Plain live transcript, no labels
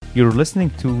You're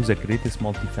listening to the greatest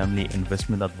multifamily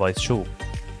investment advice show.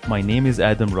 My name is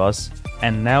Adam Ross,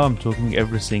 and now I'm talking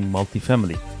everything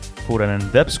multifamily for an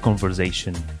in-depth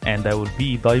conversation, and I will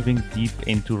be diving deep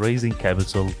into raising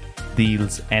capital,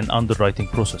 deals, and underwriting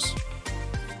process.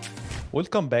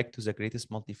 Welcome back to the greatest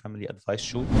multifamily advice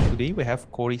show. Today we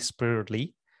have Cory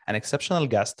Sperle, an exceptional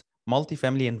guest,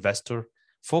 multifamily investor,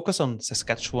 focused on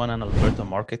Saskatchewan and Alberta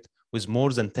market with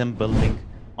more than 10 buildings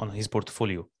on his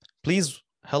portfolio. Please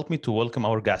help me to welcome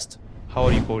our guest. How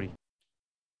are you, Cory?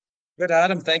 Good,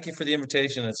 Adam. Thank you for the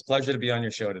invitation. It's a pleasure to be on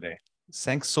your show today.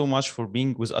 Thanks so much for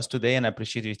being with us today, and I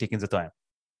appreciate you taking the time.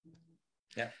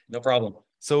 Yeah, no problem.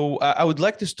 So I would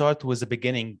like to start with the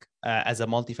beginning as a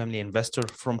multifamily investor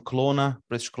from Kelowna,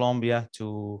 British Columbia,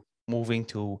 to moving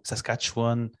to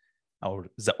Saskatchewan, or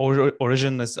the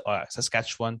origin is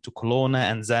Saskatchewan to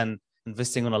Kelowna, and then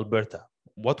investing in Alberta.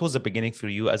 What was the beginning for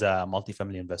you as a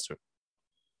multifamily investor?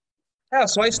 Yeah,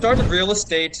 so I started real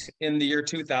estate in the year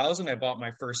 2000. I bought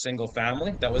my first single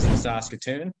family. That was in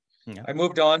Saskatoon. Yeah. I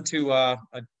moved on to a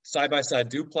side-by-side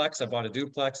duplex. I bought a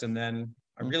duplex, and then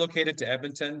I relocated to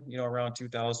Edmonton, around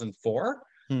 2004.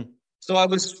 So I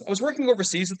was working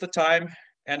overseas at the time,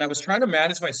 and I was trying to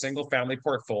manage my single family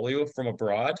portfolio from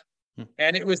abroad.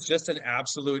 And it was just an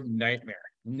absolute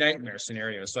nightmare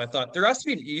scenario. So I thought there has to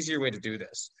be an easier way to do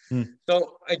this.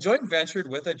 So I joint ventured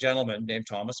with a gentleman named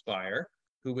Thomas Byer,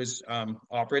 who was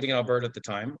operating in Alberta at the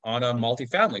time on a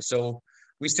multifamily. So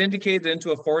we syndicated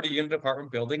into a 40-unit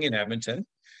apartment building in Edmonton,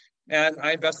 and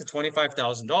I invested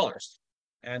 $25,000.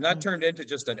 And that turned into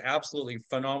just an absolutely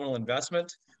phenomenal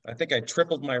investment. I think I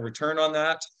tripled my return on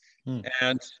that.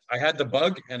 And I had the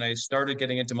bug, and I started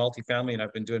getting into multifamily, and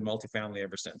I've been doing multifamily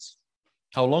ever since.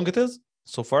 How long it is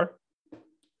so far?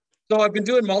 So I've been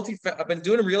doing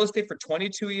real estate for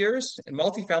 22 years and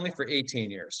multifamily for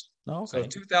 18 years. Okay. So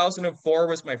 2004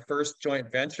 was my first joint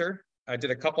venture. I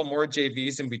did a couple more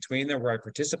JVs in between there where I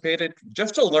participated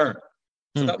just to learn.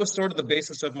 So that was sort of the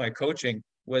basis of my coaching,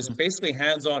 was basically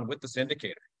hands-on with the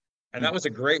syndicator. And that was a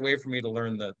great way for me to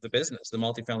learn the business, the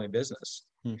multifamily business.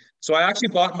 So I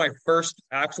actually bought my first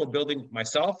actual building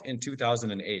myself in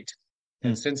 2008.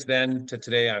 And since then to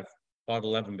today, I've bought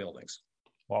 11 buildings.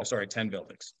 Wow. Sorry, 10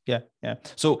 buildings. Yeah.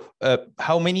 So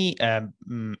how many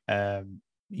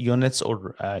units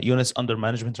or units under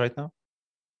management right now?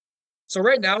 So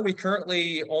right now we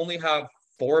currently only have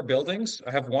 4 buildings.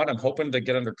 I have one I'm hoping to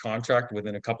get under contract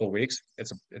within a couple of weeks.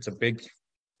 It's a big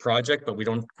project, but we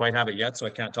don't quite have it yet, so I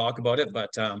can't talk about it.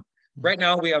 But right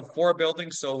now we have 4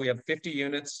 buildings. So we have 50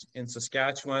 units in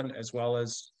Saskatchewan, as well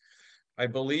as, I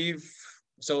believe,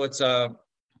 so it's a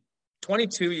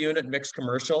 22-unit mixed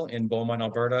commercial in Beaumont,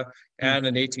 Alberta, and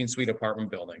an 18-suite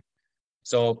apartment building.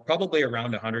 So probably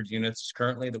around 100 units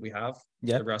currently that we have.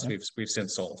 Yeah. The rest we've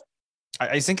since sold.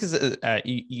 I think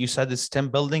you said it's 10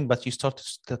 building, but you started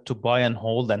to buy and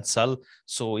hold and sell.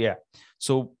 So yeah.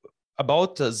 So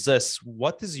about this,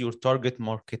 what is your target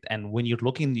market? And when you're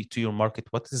looking to your market,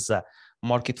 what is the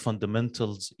market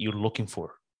fundamentals you're looking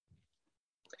for?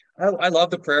 I love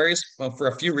the prairies for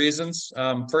a few reasons.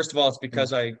 First of all, it's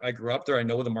because I grew up there. I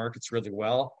know the markets really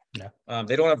well. Yeah.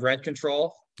 They don't have rent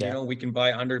control. Yeah. We can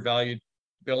buy undervalued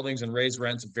buildings and raise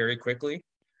rents very quickly.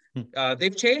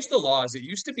 They've changed the laws. It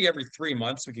used to be every 3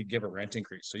 months we could give a rent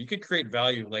increase. So you could create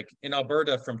value. Like in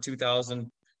Alberta from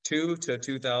 2002 to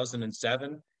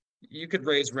 2007, you could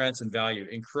raise rents and value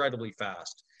incredibly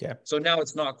fast. Yeah. So now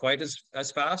it's not quite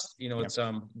as fast. It's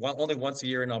only once a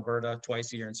year in Alberta,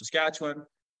 twice a year in Saskatchewan,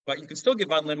 but you can still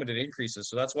give unlimited increases.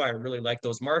 So that's why I really like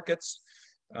those markets.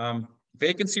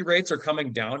 Vacancy rates are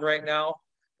coming down right now.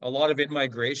 A lot of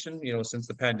in-migration, since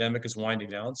the pandemic is winding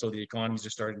down. So the economies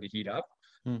are starting to heat up.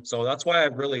 So that's why I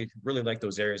really, really like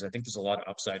those areas. I think there's a lot of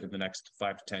upside in the next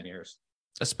 5 to 10 years.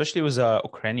 Especially with the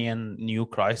Ukrainian new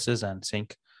crisis, and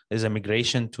think there's a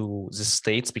migration to the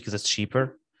States because it's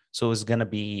cheaper. So it's going to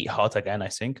be hot again, I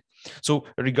think. So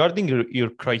regarding your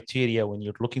criteria when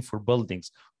you're looking for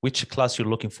buildings, which class you're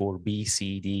looking for, B,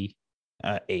 C, D,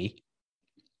 A?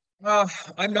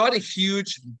 I'm not a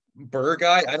huge BRRRR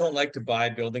guy. I don't like to buy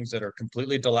buildings that are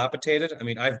completely dilapidated. I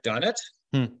mean, I've done it.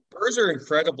 BRRRRs are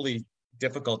incredibly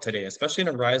difficult today, especially in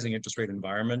a rising interest rate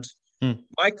environment.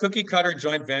 My cookie cutter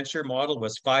joint venture model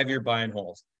was 5-year buy and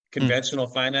hold, conventional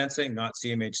financing, not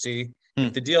CMHC.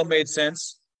 If the deal made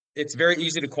sense, it's very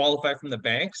easy to qualify from the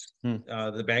banks.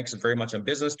 The banks are very much on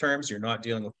business terms. You're not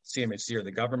dealing with CMHC or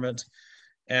the government.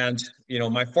 And,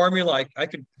 my formula, I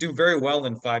could do very well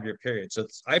in 5-year periods. So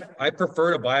I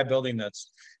prefer to buy a building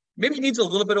that's maybe needs a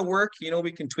little bit of work.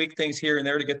 We can tweak things here and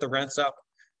there to get the rents up,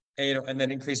 and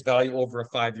then increase value over a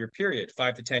 5-year period,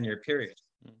 5 to 10-year period.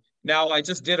 Now I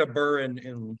just did a BRRRR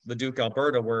in Leduc,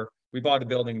 Alberta, where we bought a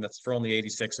building that's for only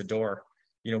 86 a door.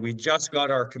 We just got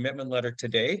our commitment letter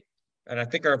today, and I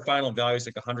think our final value is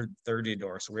like 130 a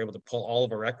door. So we're able to pull all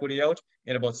of our equity out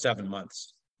in about 7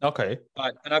 months. Okay.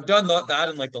 And I've done that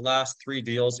in like the last 3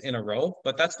 deals in a row,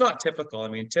 but that's not typical. I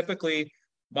mean, typically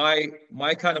my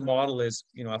kind of model is,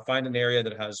 I find an area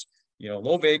that has,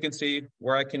 low vacancy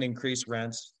where I can increase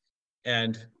rents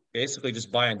and basically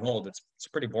just buy and hold. It's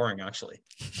pretty boring actually.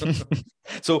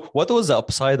 So what was the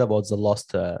upside about the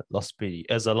last period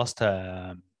as a last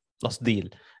deal?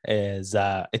 Is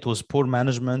it was poor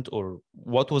management, or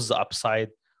what was the upside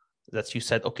that you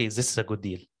said, okay, this is a good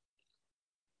deal?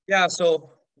 Yeah,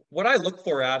 so what I look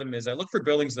for, Adam, is I look for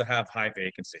buildings that have high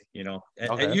vacancy,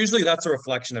 and usually that's a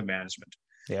reflection of management.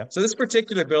 Yeah. So this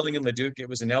particular building in Leduc, it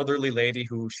was an elderly lady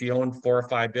who she owned 4 or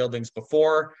 5 buildings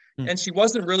before, and she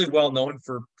wasn't really well known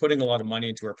for putting a lot of money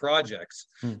into her projects.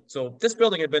 So this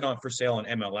building had been on for sale on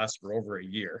MLS for over a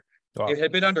year. Wow. It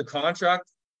had been under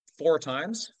contract 4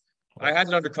 times. I had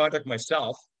it under contract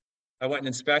myself. I went and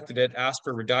inspected it, asked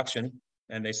for reduction,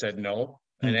 and they said no,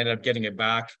 and ended up getting it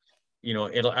back,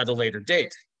 it'll at a later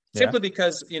date. Simply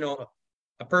because,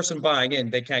 a person buying in,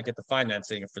 they can't get the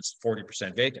financing if it's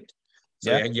 40% vacant.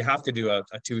 So you have to do a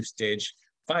 2-stage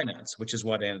finance, which is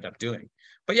what I ended up doing.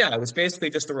 But yeah, it was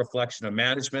basically just a reflection of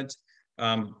management.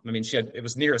 I mean, it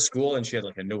was near a school, and she had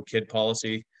like a no kid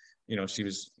policy. She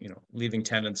was, leaving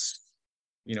tenants,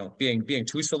 being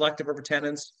too selective of her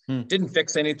tenants. Didn't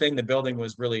fix anything. The building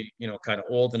was really, kind of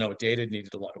old and outdated,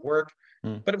 needed a lot of work,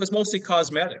 but it was mostly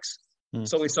cosmetics.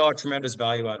 So we saw a tremendous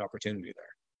value add opportunity there.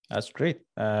 That's great.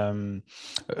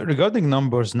 Regarding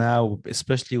numbers now,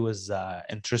 especially with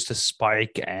interest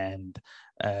spike and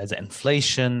the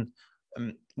inflation,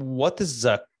 what is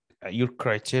your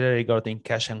criteria regarding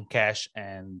cash and cash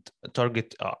and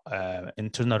target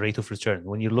internal rate of return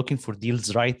when you're looking for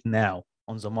deals right now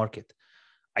on the market?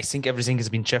 I think everything has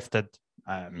been shifted.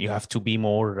 You have to be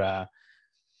more.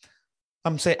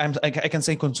 I can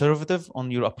say conservative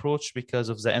on your approach because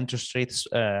of the interest rates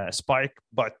spike.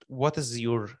 But what is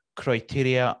your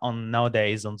criteria on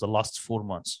nowadays on the last 4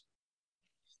 months?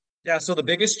 Yeah, so the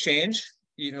biggest change,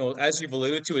 as you've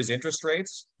alluded to, is interest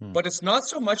rates, but it's not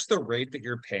so much the rate that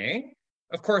you're paying.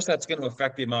 Of course, that's going to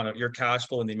affect the amount of your cash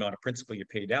flow and the amount of principal you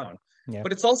pay down. Yeah.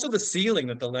 But it's also the ceiling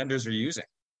that the lenders are using.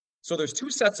 So there's 2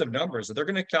 sets of numbers that they're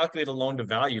going to calculate a loan to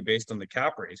value based on the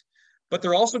cap rate, but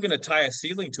they're also going to tie a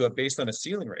ceiling to it based on a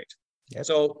ceiling rate. Yep.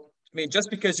 So, I mean, just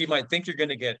because you might think you're going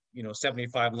to get,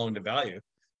 75 loan to value,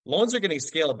 loans are getting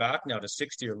scaled back now to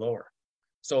 60 or lower.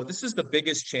 So this is the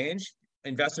biggest change.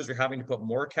 Investors are having to put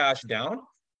more cash down,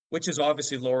 which is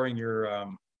obviously lowering your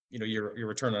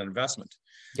return on investment.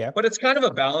 Yeah. But it's kind of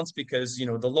a balance because, the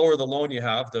lower the loan you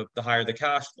have, the higher the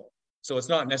cash flow. So it's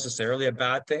not necessarily a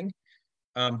bad thing.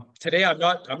 Today, I'm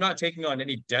not taking on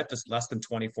any debt that's less than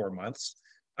 24 months.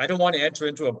 I don't want to enter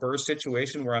into a burst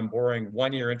situation where I'm borrowing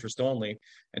 1-year interest only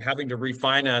and having to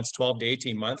refinance 12 to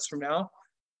 18 months from now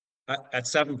at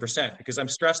 7%, because I'm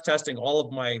stress testing all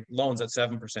of my loans at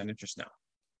 7% interest now.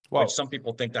 Wow. Which some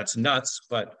people think that's nuts,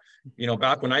 but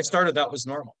back when I started, that was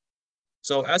normal.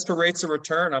 So as for rates of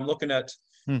return, I'm looking at,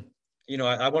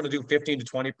 I want to do 15 to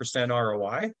 20%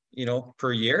 ROI,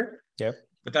 per year. Yep.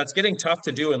 But that's getting tough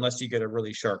to do unless you get a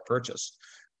really sharp purchase.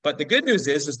 But the good news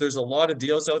is there's a lot of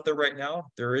deals out there right now.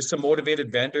 There is some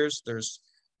motivated vendors.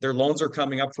 Their loans are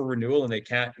coming up for renewal, and they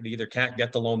either can't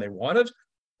get the loan they wanted,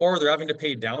 or they're having to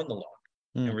pay down the loan.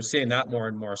 And we're seeing that more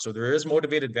and more. So there is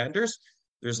motivated vendors.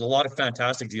 There's a lot of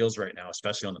fantastic deals right now,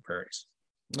 especially on the prairies.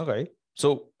 Okay.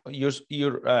 So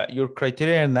your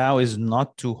criteria now is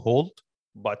not to hold,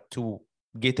 but to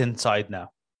get inside now.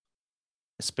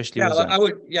 Especially I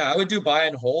would do buy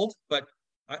and hold, but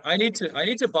I need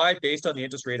to buy based on the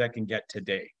interest rate I can get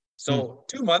today. So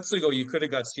 2 months ago, you could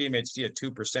have got CMHC at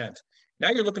 2%. Now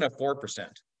you're looking at 4%.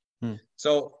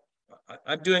 So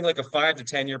I'm doing like a 5 to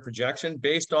 10 year projection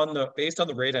based on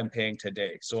the rate I'm paying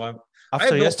today. So I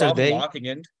have no problem locking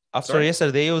in.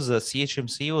 Yesterday, was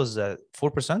CHMC was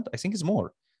 4%. I think it's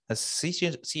more.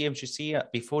 CMHC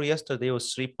before yesterday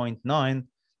was 3.9.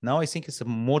 Now I think it's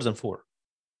more than 4.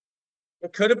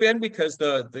 It could have been because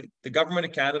the government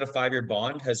of Canada 5-year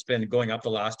bond has been going up the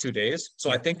last 2 days.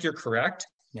 So I think you're correct.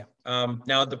 Yeah.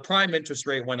 Now the prime interest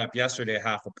rate went up yesterday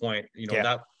 0.5 point.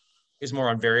 That is more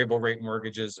on variable rate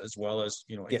mortgages, as well as,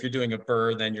 if you're doing a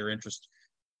BRRRR, then your interest,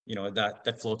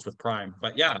 that floats with prime.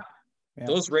 But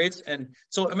those rates. And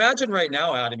so imagine right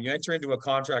now, Adam, you enter into a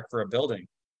contract for a building,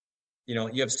 you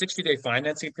have 60-day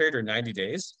financing period or 90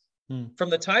 days. From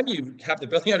the time you have the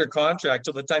building under contract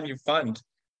till the time you fund,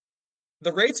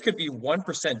 the rates could be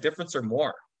 1% difference or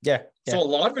more. Yeah. So a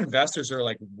lot of investors are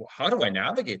like, how do I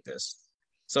navigate this?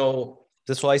 So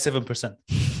that's why 7%.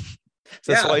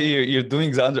 That's why yeah, you're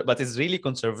doing the under, but it's really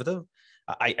conservative.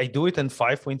 I do it in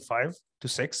 5.5 to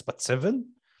 6, but 7,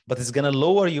 but it's gonna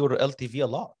lower your LTV a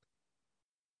lot.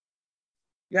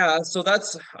 yeah. So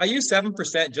I use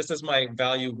 7% just as my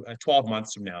value 12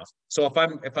 months from now. So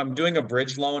if I'm doing a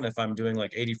bridge loan, if I'm doing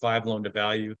like 85 loan to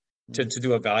value to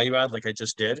do a value add like I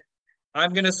just did,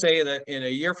 I'm gonna say that in a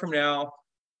year from now,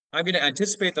 I'm going to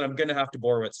anticipate that I'm going to have to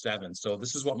borrow at 7. So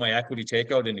this is what my equity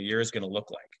takeout in a year is going to look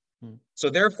like. So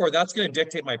therefore, that's going to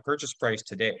dictate my purchase price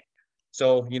today.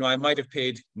 So, I might have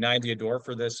paid 90 a door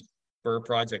for this Sperle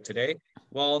project today.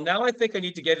 Well, now I think I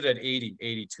need to get it at 80,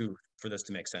 82 for this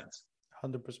to make sense.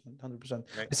 100%, 100%.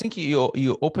 Right? I think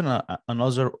you open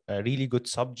another really good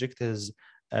subject is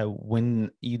when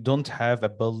you don't have a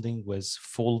building with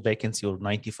full vacancy or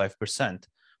 95%,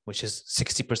 which is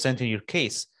 60% in your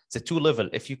case. It's a two level.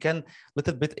 If you can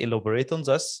little bit elaborate on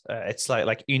this, it's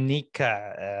like unique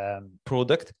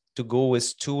product to go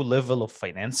with two level of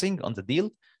financing on the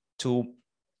deal to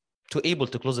able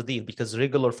to close the deal, because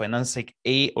regular financing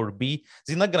A or B,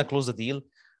 they're not gonna close the deal.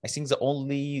 I think the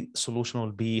only solution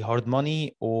will be hard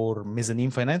money or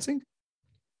mezzanine financing.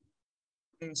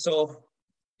 So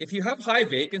if you have high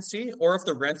vacancy or if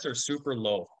the rents are super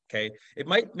low, okay, it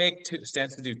might make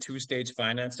sense to do two-stage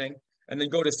financing and then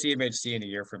go to CMHC in a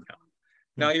year from now.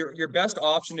 Now, your best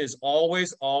option is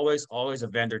always, always, always a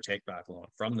vendor take-back loan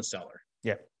from the seller.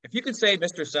 Yeah. If you can say,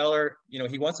 Mr. Seller,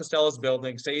 he wants to sell his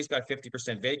building, say he's got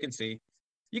 50% vacancy,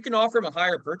 you can offer him a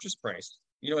higher purchase price,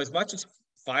 as much as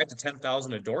 5 to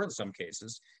 10,000 a door in some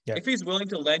cases. Yeah. If he's willing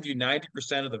to lend you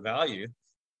 90% of the value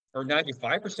or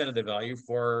 95% of the value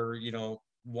for,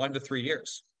 1 to 3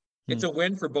 years. It's a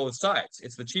win for both sides.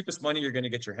 It's the cheapest money you're going to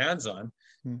get your hands on.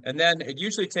 And then it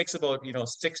usually takes about,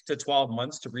 6 to 12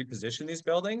 months to reposition these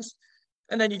buildings.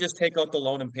 And then you just take out the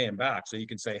loan and pay them back. So you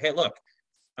can say, hey, look,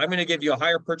 I'm going to give you a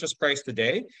higher purchase price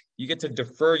today. You get to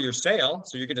defer your sale.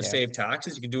 So you're going to save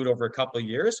taxes. You can do it over a couple of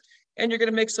years and you're going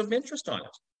to make some interest on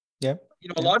it. Yeah.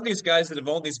 A lot of these guys that have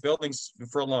owned these buildings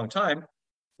for a long time,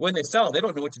 when they sell, they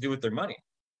don't know what to do with their money.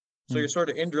 So you're sort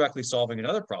of indirectly solving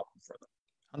another problem for them.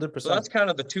 100%. So that's kind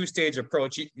of the two-stage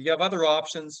approach. You have other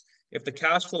options. If the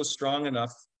cash flow is strong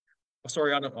enough, if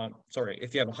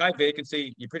you have a high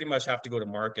vacancy, you pretty much have to go to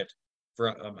market for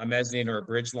a mezzanine or a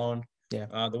bridge loan.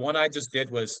 Yeah. The one I just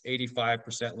did was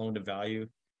 85% loan to value.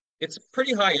 It's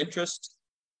pretty high interest.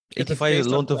 85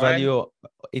 loan to value,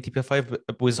 85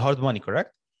 with hard money,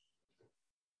 correct?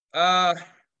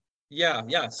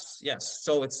 Yes.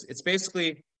 So it's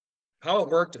basically how it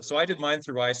worked. So I did mine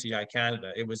through ICI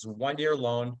Canada. It was 1-year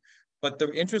loan, but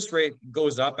the interest rate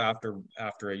goes up after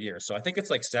a year. So I think it's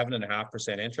like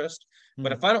 7.5% interest.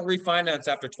 But if I don't refinance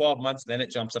after 12 months, then it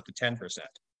jumps up to 10%.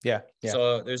 Yeah.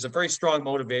 So there's a very strong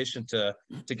motivation to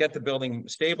get the building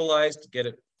stabilized, get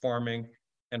it farming,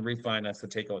 and refinance to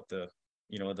take out the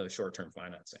short-term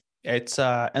financing. It's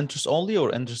interest only,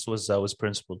 or interest was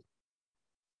principal?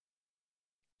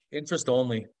 Interest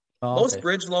only. Oh, Most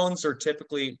bridge loans are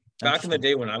typically, back in the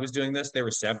day when I was doing this, they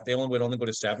would only go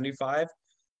to 75%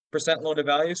 loan to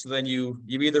value. So then you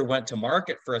either went to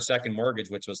market for a second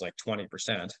mortgage, which was like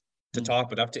 20% to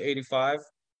top it up to 85,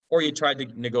 or you tried to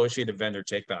negotiate a vendor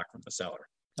take back from the seller.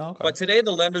 Okay. But today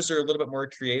the lenders are a little bit more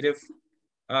creative.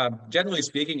 Generally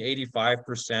speaking,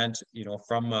 85%,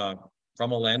 from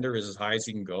a lender is as high as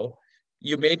you can go.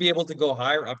 You may be able to go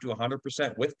higher, up to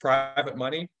 100% with private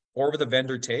money or with a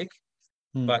vendor take.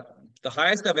 But the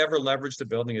highest I've ever leveraged a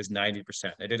building is 90%.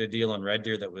 I did a deal on Red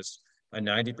Deer that was a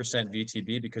 90%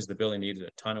 VTB because the building needed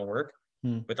a ton of work.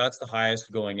 But that's the highest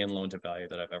going in loan to value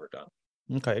that I've ever done.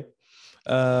 Okay.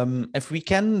 If we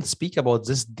can speak about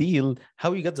this deal,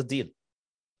 how you got the deal?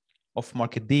 Off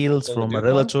market deals from a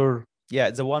realtor? One?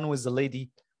 Yeah, the one with the lady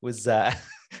with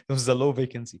with the low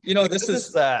vacancy. This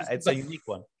is it's a unique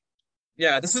one.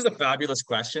 Yeah, this is a fabulous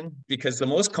question because the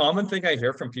most common thing I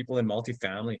hear from people in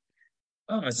multifamily,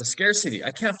 it's a scarcity.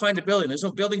 I can't find a building. There's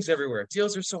no buildings everywhere.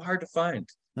 Deals are so hard to find.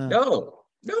 No,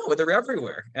 they're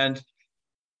everywhere. And,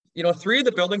 3 of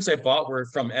the buildings I bought were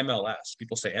from MLS.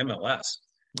 People say MLS.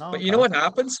 Oh, but you know what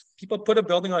happens? People put a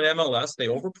building on MLS. They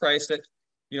overprice it.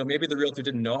 Maybe the realtor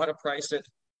didn't know how to price it.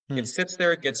 It sits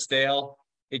there. It gets stale.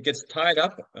 It gets tied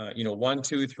up, 1,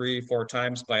 2, 3, 4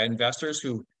 times by investors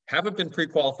who haven't been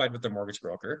pre-qualified with their mortgage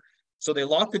broker. So they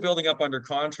lock the building up under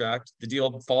contract. The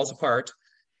deal falls apart.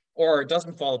 Or it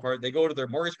doesn't fall apart. They go to their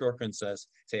mortgage broker and say,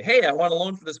 hey, I want a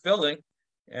loan for this building.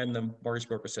 And the mortgage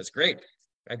broker says, great,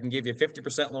 I can give you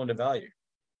 50% loan to value,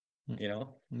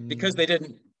 because they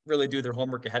didn't really do their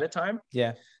homework ahead of time.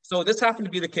 Yeah. So this happened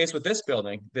to be the case with this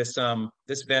building. This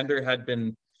vendor had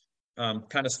been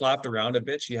kind of slapped around a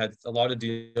bit. She had a lot of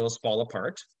deals fall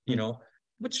apart,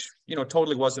 which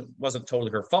totally wasn't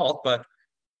totally her fault. But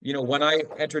when I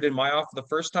entered in my offer the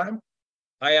first time,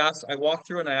 I walked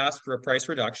through and I asked for a price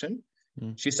reduction.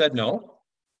 Mm. She said no,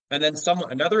 and then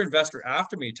another investor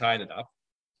after me tied it up,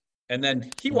 and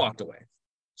then he walked away.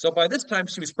 So by this time,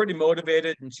 she was pretty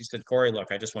motivated, and she said, "Cory,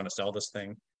 look, I just want to sell this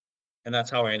thing," and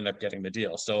that's how I ended up getting the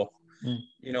deal. So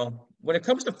when it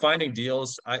comes to finding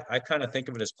deals, I kind of think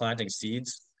of it as planting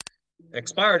seeds.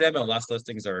 Expired MLS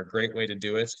listings are a great way to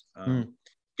do it.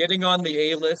 Getting on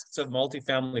the A lists of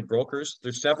multifamily brokers.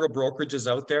 There's several brokerages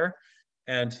out there,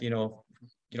 and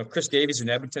Chris Davies in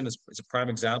Edmonton is a prime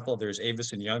example. There's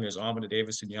Avis and Young, there's Amanda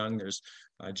Davis and Young, there's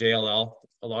JLL.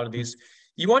 A lot of these.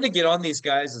 You want to get on these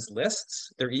guys'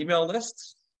 lists, their email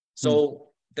lists, so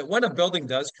that when a building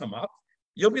does come up,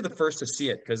 you'll be the first to see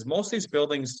it, because most of these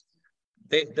buildings,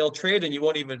 they'll trade and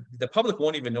the public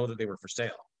won't even know that they were for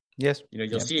sale. Yes.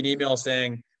 You'll see an email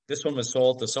saying this one was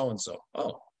sold to so-and-so.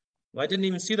 Oh, well, I didn't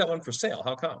even see that one for sale.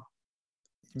 How come?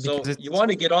 So you want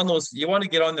to get on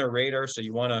their radar. So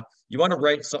you want to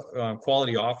write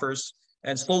quality offers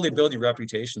and slowly build your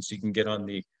reputation so you can get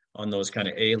on those kind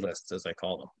of A lists, as I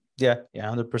call them. Yeah,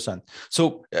 100%.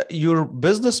 So your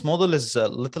business model is a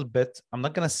little bit, I'm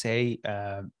not going to say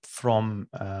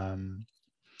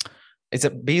it's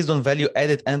based on value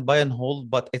added and buy and hold,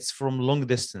 but it's from long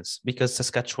distance because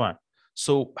Saskatchewan.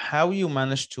 So how you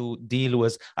manage to deal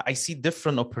with, I see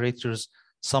different operators.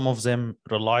 Some of them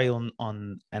rely on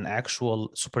an actual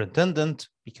superintendent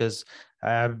because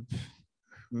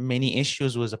many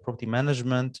issues with the property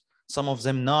management, some of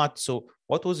them not. So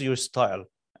what was your style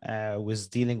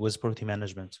with dealing with property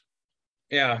management?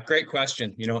 Yeah, great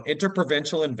question.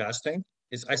 Interprovincial investing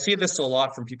I see this a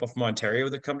lot from people from Ontario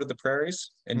that come to the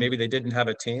prairies and maybe they didn't have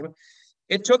a team.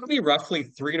 It took me roughly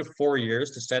 3 to 4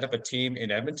 years to set up a team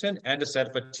in Edmonton and to set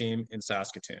up a team in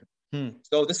Saskatoon.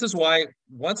 So this is why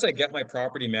once I get my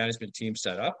property management team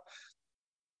set up,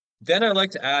 then I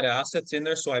like to add assets in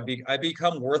there. So I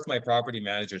become worth my property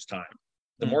manager's time.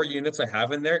 The more units I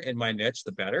have in there in my niche,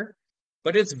 the better.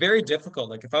 But it's very difficult.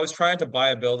 Like if I was trying to buy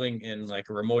a building in like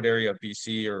a remote area of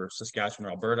BC or Saskatchewan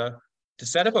or Alberta, to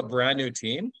set up a brand new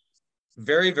team,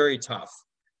 very, very tough.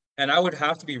 And I would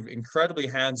have to be incredibly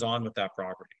hands-on with that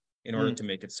property in order to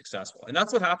make it successful. And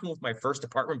that's what happened with my first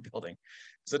apartment building.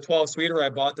 It's a 12-suiter I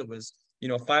bought that was,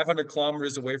 500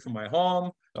 kilometers away from my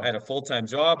home. I had a full-time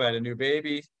job. I had a new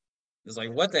baby. It's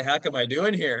like, what the heck am I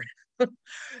doing here?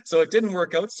 So it didn't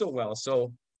work out so well.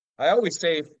 So I always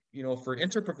say, for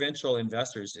interprovincial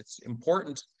investors, it's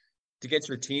important to get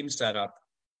your team set up,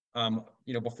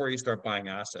 before you start buying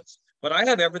assets. But I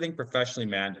have everything professionally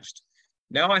managed.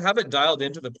 Now I have it dialed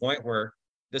into the point where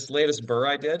this latest BRRRR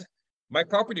I did, my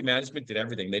property management did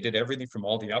everything. They did everything from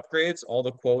all the upgrades, all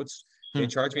the quotes. They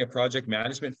charged me a project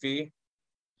management fee.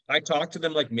 I talked to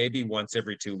them like maybe once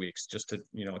every 2 weeks just to,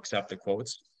 accept the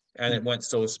quotes. And it went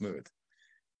so smooth.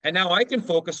 And now I can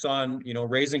focus on,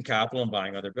 raising capital and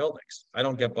buying other buildings. I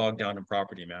don't get bogged down in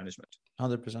property management.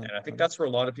 100%. And I think that's where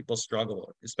a lot of people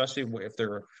struggle, especially if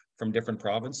they're from different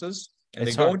provinces. And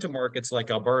It's they go hard. into markets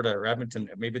like Alberta or Edmonton.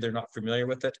 Maybe they're not familiar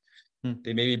with it.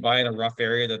 They maybe buy in a rough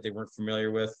area that they weren't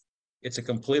familiar with. It's a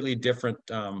completely different,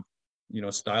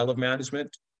 style of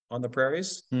management on the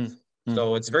prairies.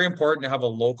 So it's very important to have a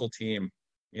local team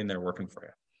in there working for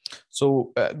you.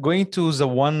 So going to the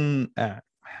one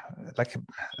like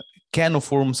can of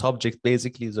form subject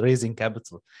basically is raising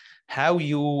capital. How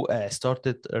you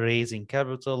started raising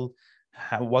capital?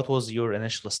 What was your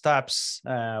initial steps?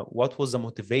 What was the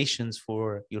motivations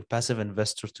for your passive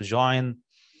investor to join?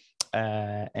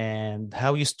 And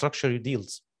how you structure your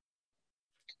deals?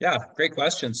 Yeah, great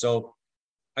question. So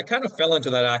I kind of fell into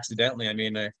that accidentally. I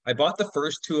mean, I bought the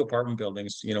first 2 apartment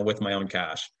buildings, with my own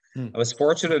cash. I was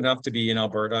fortunate enough to be in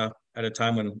Alberta at a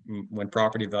time when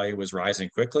property value was rising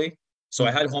quickly. So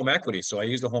I had home equity. So I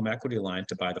used a home equity line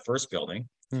to buy the first building,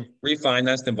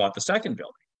 refinanced and bought the second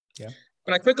building. Yeah.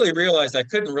 But I quickly realized I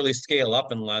couldn't really scale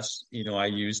up unless, I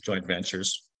used joint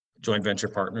venture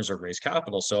partners or raise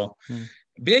capital. So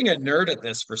being a nerd at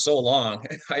this for so long,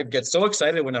 I get so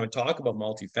excited when I would talk about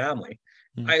multifamily.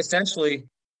 I essentially,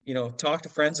 talk to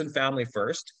friends and family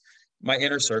first, my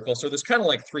inner circle. So there's kind of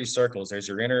like 3 circles. There's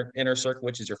your inner circle,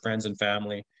 which is your friends and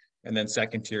family, and then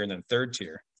second tier, and then third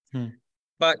tier.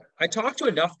 But I talked to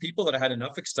enough people that I had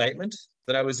enough excitement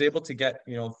that I was able to get,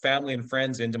 family and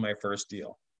friends into my first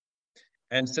deal.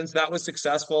 And since that was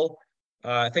successful,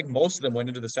 I think most of them went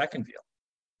into the second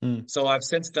deal. So I've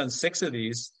since done 6 of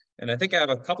these, and I think I have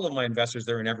a couple of my investors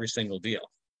there in every single deal.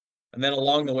 And then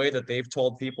along the way that they've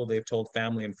told people, they've told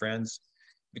family and friends,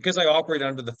 because I operate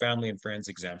under the family and friends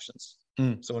exemptions.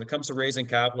 So when it comes to raising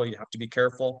capital, you have to be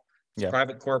careful. It's a Yeah.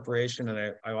 private corporation,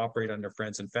 and I operate under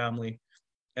friends and family.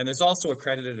 And there's also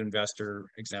accredited investor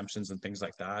exemptions and things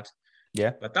like that.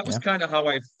 Yeah. But that was Yeah. kind of how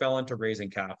I fell into raising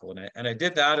capital. And I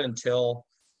did that until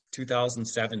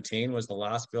 2017 was the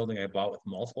last building I bought with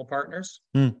multiple partners.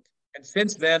 And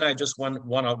since then, I just went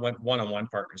one-on-one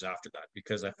partners after that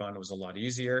because I found it was a lot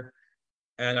easier.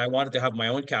 And I wanted to have my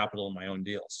own capital and my own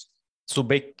deals. So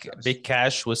big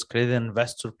cash with credit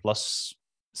investor plus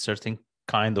certain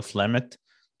kind of limit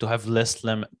to have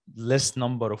less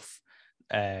number of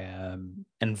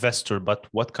investor. But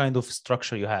what kind of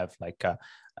structure you have, like a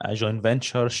joint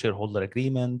venture, shareholder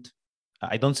agreement?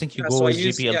 I don't think you Yeah, go so I with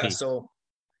use GPLP.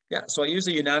 so I use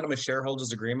a unanimous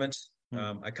shareholders agreement.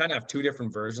 I kind of have two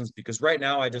different versions because right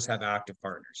now I just have active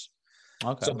partners.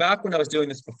 Okay. So back when I was doing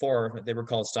this before, they were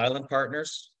called silent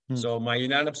partners. So my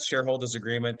unanimous shareholders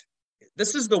agreement,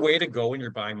 this is the way to go when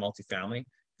you're buying multifamily.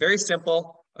 Very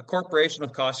simple. A corporation will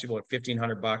cost you about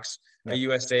 $1,500. A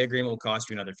USA agreement will cost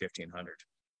you another $1,500.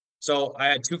 So I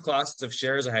had two classes of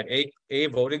shares. I had A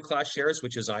voting class shares,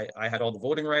 which is I had all the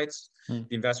voting rights. The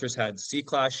investors had C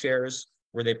class shares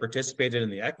where they participated in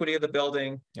the equity of the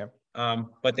building,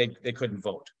 but they couldn't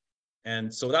vote.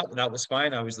 And so that was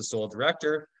fine. I was the sole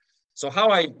director. So how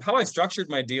I structured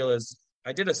my deal is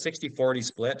I did a 60-40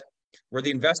 split where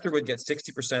the investor would get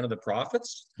 60% of the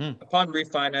profits upon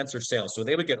refinance or sale. So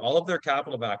they would get all of their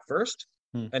capital back first,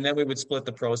 and then we would split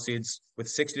the proceeds with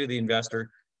 60 to the investor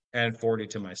and 40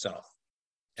 to myself.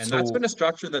 And that's been a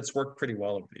structure that's worked pretty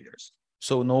well over the years.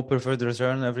 So no preferred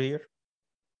return every year?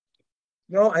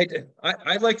 No,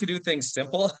 I like to do things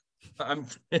simple. I'm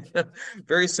a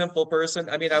very simple person.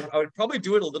 I mean, I would probably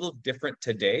do it a little different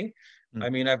today. I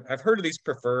mean, I've heard of these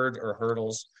preferred or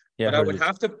hurdles, but I would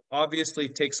have to obviously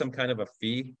take some kind of a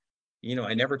fee. You know,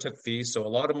 I never took fees. So a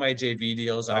lot of my JV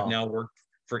deals, I've now worked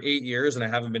for 8 years and I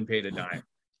haven't been paid a dime.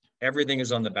 Everything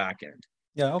is on the back end.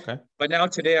 Yeah, okay. But now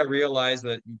today I realize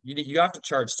that you have to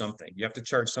charge something. You have to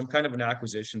charge some kind of an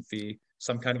acquisition fee,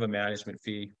 some kind of a management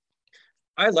fee.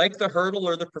 I like the hurdle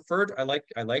or the preferred. I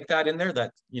like that in there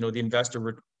that, you know, the investor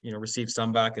would, you know, receive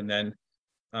some back and then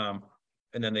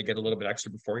they get a little bit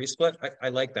extra before you split. I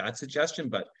like that suggestion,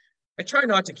 but I try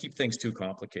not to keep things too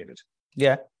complicated.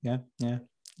 Yeah.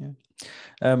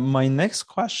 My next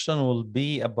question will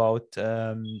be about,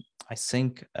 I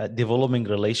think, developing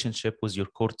relationship with your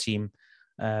core team,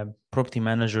 property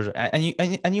manager,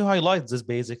 and you highlight this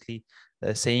basically,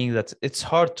 saying that it's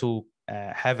hard to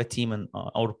have a team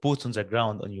or boots on the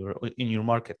ground in your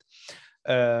market.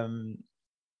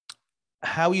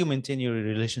 How you maintain your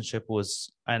relationship with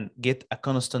and get a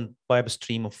constant pipe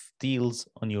stream of deals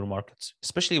on your markets,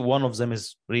 especially one of them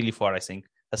is really far. I think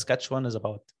Saskatchewan is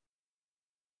about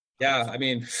I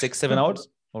mean 6-7 hours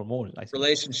or more. I think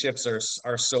relationships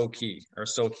are so key,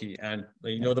 and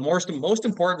you know the most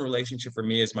important relationship for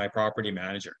me is my property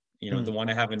manager. You know, the one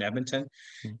I have in Edmonton,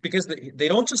 because they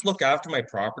don't just look after my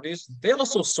properties; they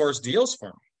also source deals for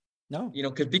me. No, you know,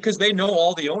 because they know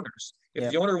all the owners. If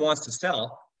the owner wants to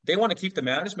sell, they want to keep the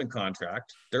management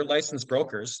contract. They're licensed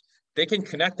brokers. They can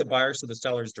connect the buyers to the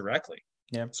sellers directly.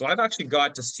 So I've actually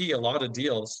got to see a lot of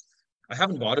deals. I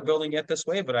haven't bought a building yet this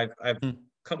way, but I've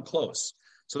come close.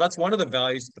 So that's one of the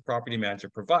values that the property manager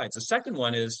provides. The second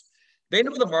one is they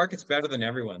know the market's better than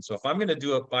everyone. So if I'm going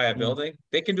to buy a building,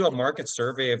 they can do a market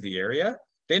survey of the area.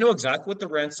 They know exactly what the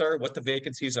rents are, what the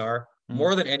vacancies are,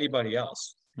 more than anybody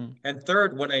else. And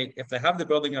third, if they have the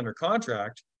building under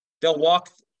contract, he'll walk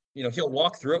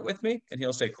through it with me and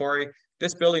he'll say, Cory,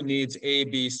 this building needs A,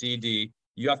 B, C, D.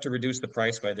 You have to reduce the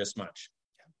price by this much.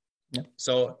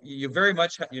 So you're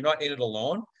not in it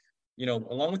alone. You know,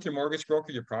 along with your mortgage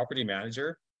broker, your property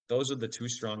manager, those are the two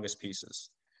strongest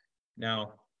pieces.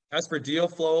 Now, as for deal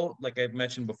flow, like I've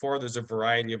mentioned before, there's a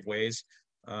variety of ways.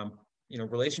 You know,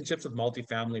 relationships with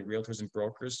multifamily realtors and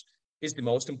brokers is the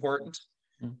most important.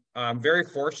 I'm very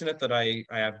fortunate that I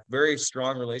have very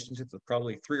strong relationships with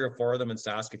probably 3 or 4 of them in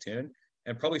Saskatoon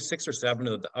and probably 6 or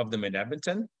 7 of them in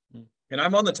Edmonton. And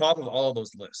I'm on the top of all of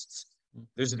those lists.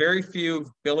 There's very few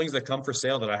buildings that come for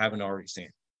sale that I haven't already seen.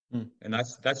 And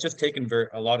that's just taken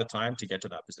a lot of time to get to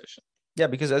that position. Yeah,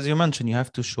 because as you mentioned, you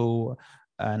have to show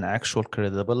an actual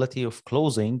credibility of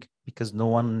closing because no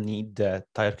one need the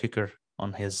tire kicker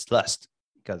on his list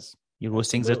because you're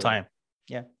wasting their time.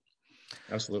 Yeah.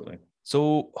 Absolutely.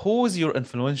 So who is your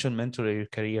influential mentor in your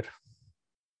career?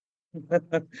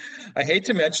 I hate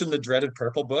to mention the dreaded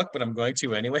Purple book, but I'm going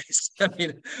to anyways. I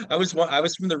mean, I was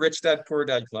from the Rich Dad Poor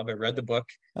Dad Club. I read the book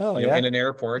in an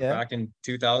airport back in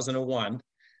 2001.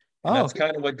 And Oh, that's okay.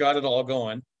 kind of what got it all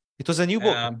going. It was a new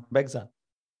book back then.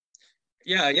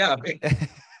 Yeah. Yeah, You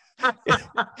it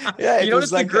was notice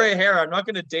the like gray hair. I'm not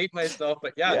going to date myself,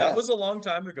 but yeah, that yeah. was a long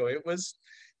time ago. It was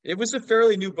a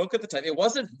fairly new book at the time. It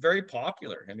wasn't very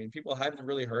popular. I mean, people hadn't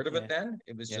really heard of it then.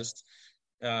 It was just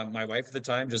my wife at the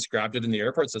time just grabbed it in the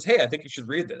airport and says, "Hey, I think you should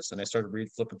read this." And I started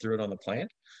flipping through it on the plane.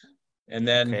 And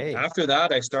then Okay. after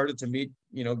that, I started to meet,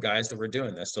 guys that were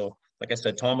doing this. So, like I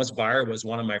said, Thomas Byer was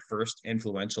one of my first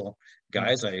influential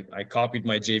guys. I copied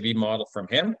my JV model from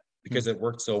him because it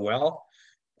worked so well.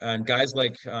 And guys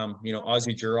like,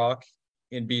 Ozzy Jurock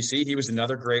in BC, he was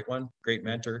another great one, great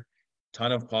mentor.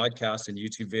 Ton of podcasts and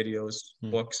YouTube videos,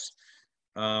 books.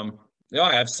 I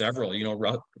have several.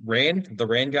 The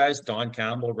Rain guys, Don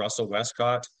Campbell, Russell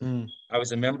Westcott. I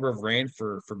was a member of Rain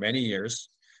for many years.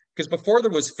 Because before there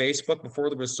was Facebook, before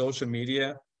there was social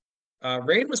media,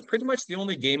 Rain was pretty much the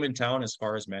only game in town as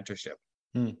far as mentorship.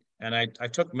 And I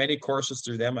took many courses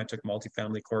through them. I took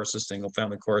multifamily courses, single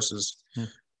family courses.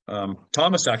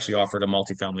 Thomas actually offered a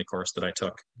multifamily course that I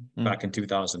took back in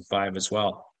 2005 as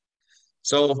well.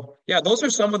 So yeah, those are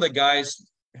some of the guys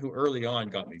who early on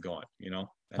got me going, and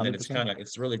then 100%.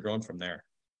 it's really grown from there.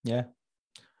 Yeah.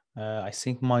 I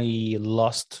think my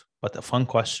last but a fun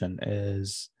question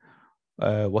is,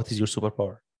 what is your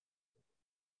superpower?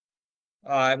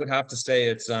 I would have to say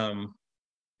it's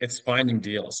finding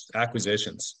deals,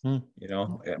 acquisitions.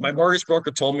 My mortgage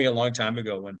broker told me a long time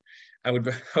ago when I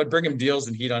would bring him deals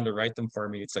and he'd underwrite them for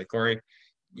me. It's like, Cory,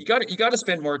 you got to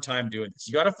spend more time doing this.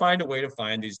 You got to find a way to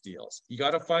find these deals. You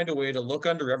got to find a way to look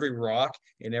under every rock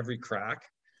in every crack.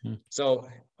 So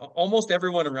almost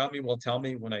everyone around me will tell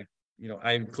me when I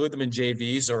include them in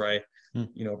JVs or I,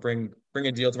 bring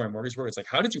a deal to my mortgage broker. It's like,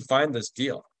 how did you find this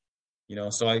deal?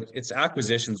 So it's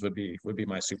acquisitions would be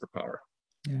my superpower.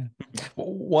 Yeah.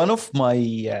 One of my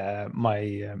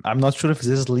I'm not sure if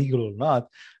this is legal or not.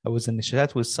 I was in a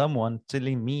chat with someone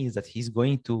telling me that he's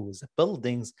going to the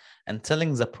buildings and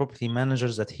telling the property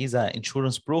managers that he's an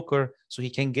insurance broker so he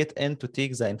can get in to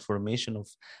take the information of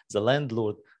the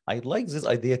landlord. I like this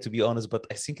idea, to be honest, but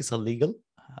I think it's illegal.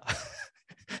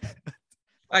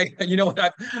 I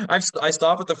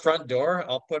stop at the front door.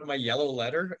 I'll put my yellow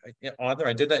letter on there.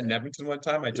 I did that in Edmonton one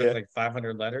time. I took like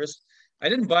 500 letters. I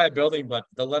didn't buy a building, but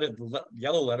the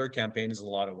yellow letter campaign is a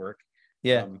lot of work.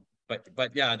 Yeah.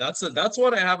 But yeah, that's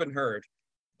what I haven't heard,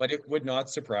 but it would not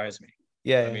surprise me.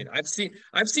 Yeah. I mean, I've seen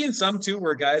some too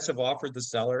where guys have offered the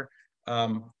seller,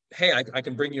 hey, I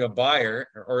can bring you a buyer,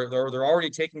 or they're already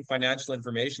taking financial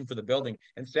information for the building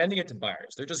and sending it to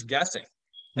buyers. They're just guessing.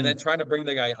 And then trying to bring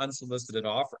the guy unsolicited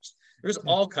offers. There's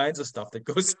all kinds of stuff that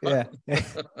goes on. Yeah.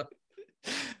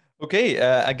 Okay.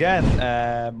 Again,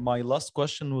 my last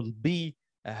question will be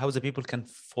how the people can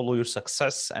follow your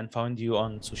success and find you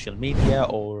on social media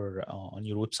or on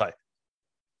your website.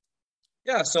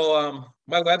 Yeah. So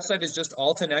my website is just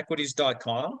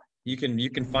altonequities.com. You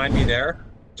can find me there.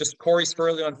 Just Cory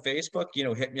Sperle on Facebook.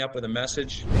 Hit me up with a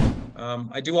message. I'm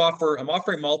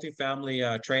offering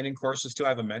multifamily training courses too. I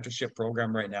have a mentorship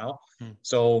program right now.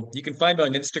 So you can find me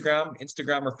on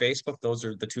Instagram or Facebook. Those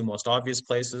are the two most obvious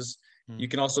places. You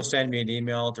can also send me an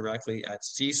email directly at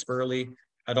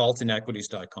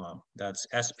csperle@altonequities.com. That's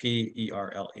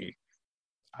SPERLE.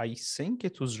 I think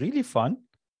it was really fun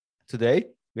today.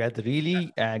 We had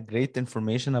really great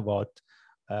information about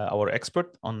our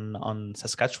expert on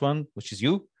Saskatchewan, which is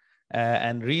you.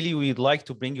 And really, we'd like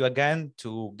to bring you again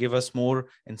to give us more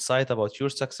insight about your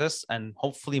success and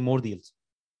hopefully more deals.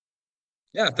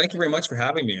 Yeah, thank you very much for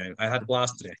having me. I had a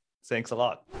blast today. Thanks a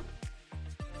lot.